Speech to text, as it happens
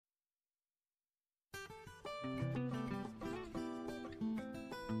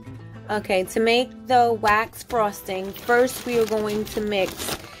Okay, to make the wax frosting, first we are going to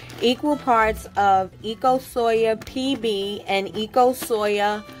mix equal parts of Ecosoya PB and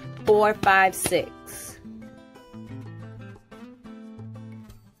Ecosoya 456.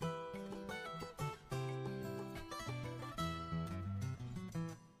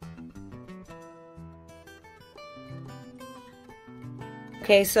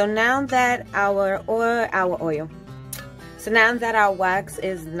 Okay, so now that our wax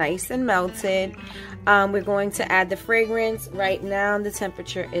is nice and melted, we're going to add the fragrance. Right now the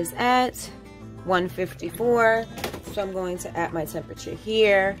temperature is at 154, so I'm going to add my temperature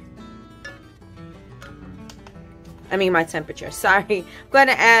here. My temperature, sorry. I'm going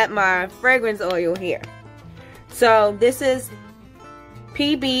to add my fragrance oil here. So this is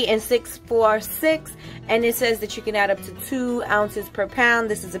PB and 646, and it says that you can add up to 2 ounces per pound.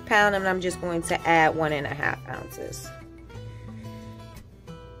 This is a pound, and I'm just going to add 1.5 ounces.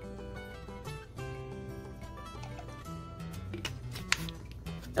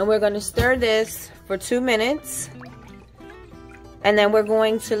 And we're going to stir this for 2 minutes, and then we're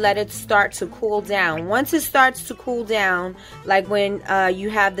going to let it start to cool down. Once it starts to cool down, like when you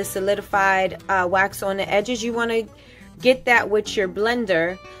have the solidified wax on the edges, you want to get that with your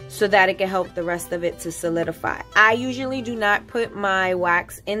blender so that it can help the rest of it to solidify. I usually do not put my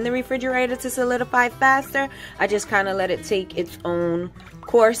wax in the refrigerator to solidify faster. I just kind of let it take its own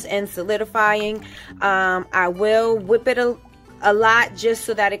course in solidifying. I will whip it a lot just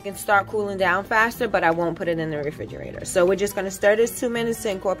so that it can start cooling down faster, but I won't put it in the refrigerator. So we're just going to stir this 2 minutes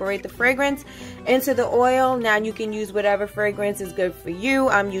to incorporate the fragrance into the oil. Now you can use whatever fragrance is good for you.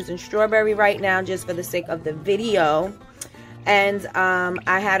 I'm using strawberry right now just for the sake of the video. And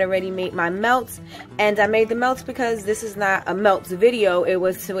I had already made my melts, and I made the melts because this is not a melts video. It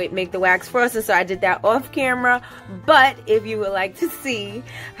was to make the wax frosting, so I did that off camera. But if you would like to see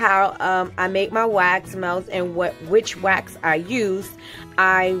how I make my wax melts and which wax I used,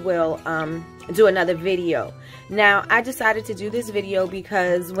 I will do another video. Now I decided to do this video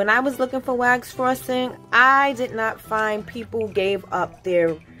because when I was looking for wax frosting, I did not find people gave up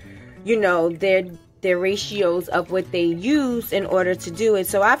their ratios of what they use in order to do it.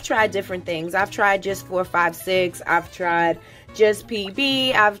 So I've tried different things. I've tried just 456. I've tried just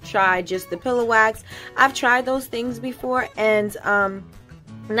PB. I've tried just the pillow wax. I've tried those things before, and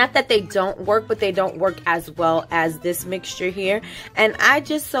not that they don't work, but they don't work as well as this mixture here. And I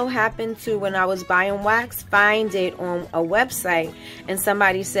just so happened to, when I was buying wax, find it on a website, and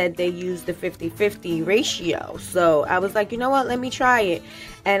somebody said they used the 50-50 ratio. So I was like, you know what, let me try it.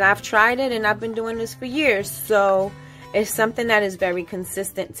 And I've tried it, and I've been doing this for years. So it's something that is very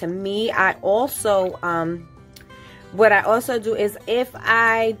consistent to me. I also, what I also do is if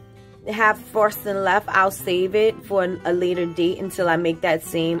I have frosting left, I'll save it for a later date until I make that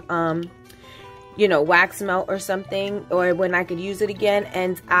same wax melt or something, or when I could use it again,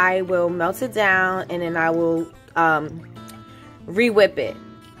 and I will melt it down, and then I will re-whip it,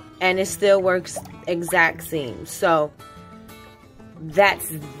 and it still works exact same. So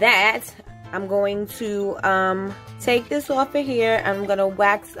that's that. I'm going to take this off of here. I'm gonna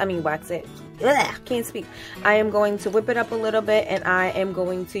wax it. Ugh, can't speak. I am going to whip it up a little bit, and I am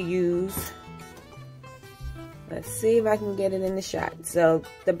going to use, let's see if I can get it in the shot. So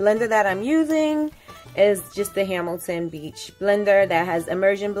the blender that I'm using is just the Hamilton Beach blender that has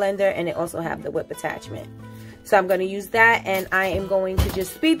immersion blender, and it also have the whip attachment. So I'm going to use that, and I am going to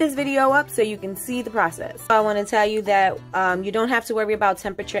just speed this video up so you can see the process. So I want to tell you that you don't have to worry about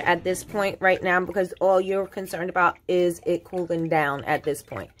temperature at this point right now, because all you're concerned about is it cooling down at this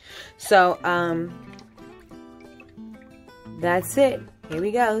point. So that's it. Here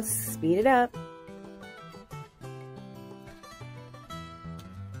we go. Speed it up.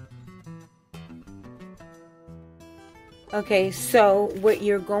 Okay, so what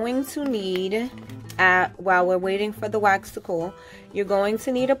you're going to need while we're waiting for the wax to cool, you're going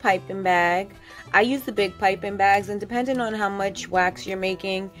to need a piping bag. I use the big piping bags, and depending on how much wax you're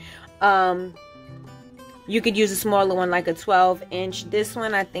making, you could use a smaller one, like a 12-inch. This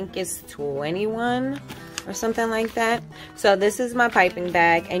one I think is 21 or something like that. So this is my piping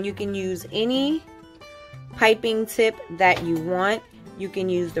bag, and you can use any piping tip that you want. You can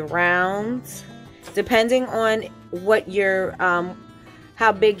use the rounds, depending on what your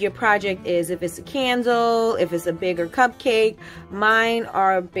how big your project is. If it's a candle, if it's a bigger cupcake. Mine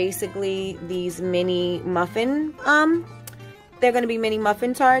are basically these mini muffin, they're going to be mini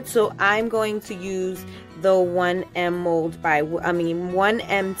muffin tarts. So I'm going to use the 1M mold by,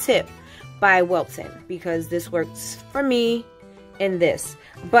 1M tip by Wilton, because this works for me in this.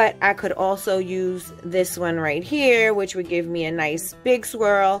 But I could also use this one right here, which would give me a nice big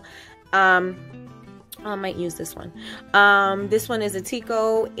swirl. I might use this one. This one is a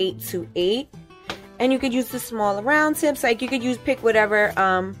Eco 828. And you could use the smaller round tips. Like you could pick whatever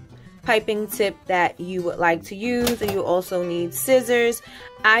piping tip that you would like to use. And you also need scissors.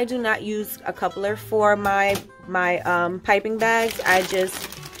 I do not use a coupler for my piping bags. I just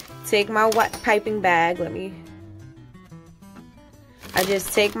take my piping bag. I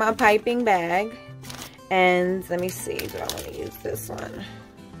just take my piping bag and let me see, do I want to use this one?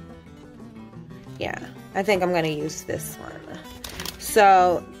 Yeah, I think I'm going to use this one.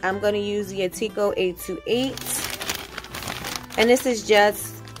 So I'm going to use the Eco 828. And this is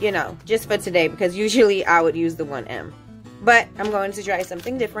just, you know, just for today because usually I would use the 1M. But I'm going to try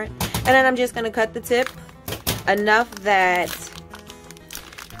something different. And then I'm just going to cut the tip enough that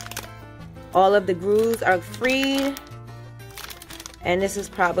all of the grooves are freed. And this is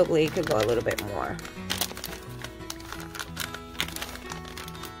probably, could go a little bit more.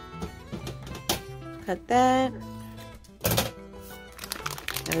 Cut that.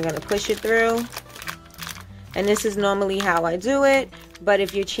 And we're going to push it through. And this is normally how I do it. But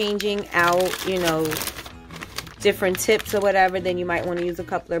if you're changing out, you know, different tips or whatever, then you might want to use a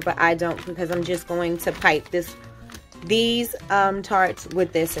coupler. But I don't because I'm just going to pipe these tarts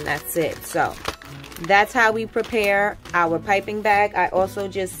with this and that's it. So that's how we prepare our piping bag. I also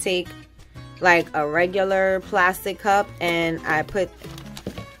just take like a regular plastic cup and I put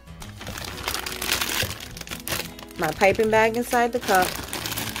my piping bag inside the cup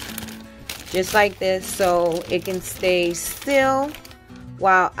just like this so it can stay still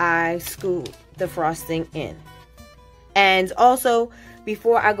while I scoop the frosting in. And also,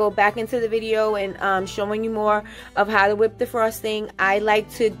 before I go back into the video and showing you more of how to whip the frosting, I like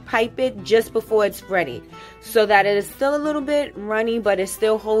to pipe it just before it's ready so that it is still a little bit runny but it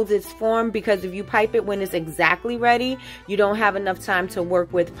still holds its form, because if you pipe it when it's exactly ready, you don't have enough time to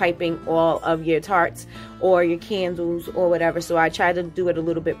work with piping all of your tarts or your candles or whatever. So I try to do it a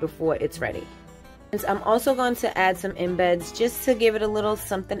little bit before it's ready. I'm also going to add some embeds just to give it a little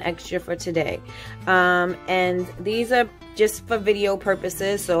something extra for today. And these are just for video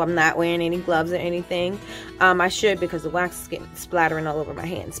purposes, so I'm not wearing any gloves or anything. I should because the wax is getting splattering all over my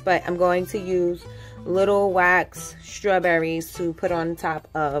hands. But I'm going to use little wax strawberries to put on top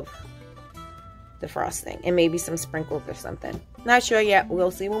of the frosting. And maybe some sprinkles or something. Not sure yet.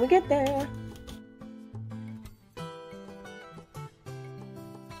 We'll see when we get there.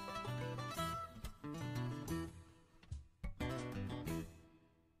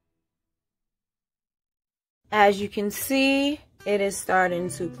 As you can see, it is starting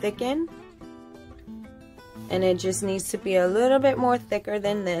to thicken, and it just needs to be a little bit more thicker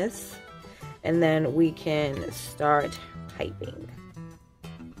than this, and then we can start piping.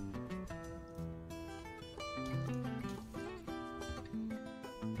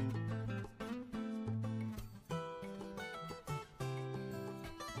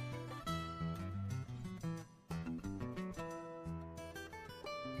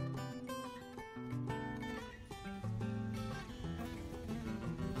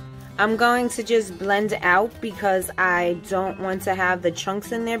 I'm going to just blend out because I don't want to have the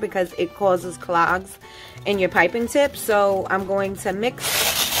chunks in there because it causes clogs in your piping tip. So I'm going to mix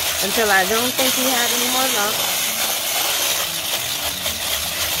until I don't think we have any more lumps.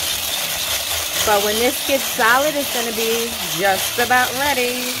 But when this gets solid, it's going to be just about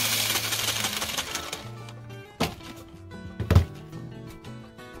ready.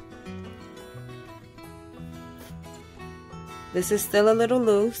 This is still a little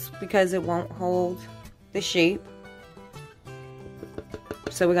loose because it won't hold the shape.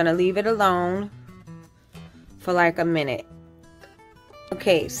 So we're going to leave it alone for like a minute.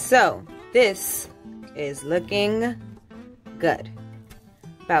 Okay, so this is looking good.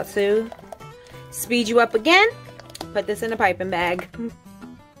 About to speed you up again. Put this in a piping bag.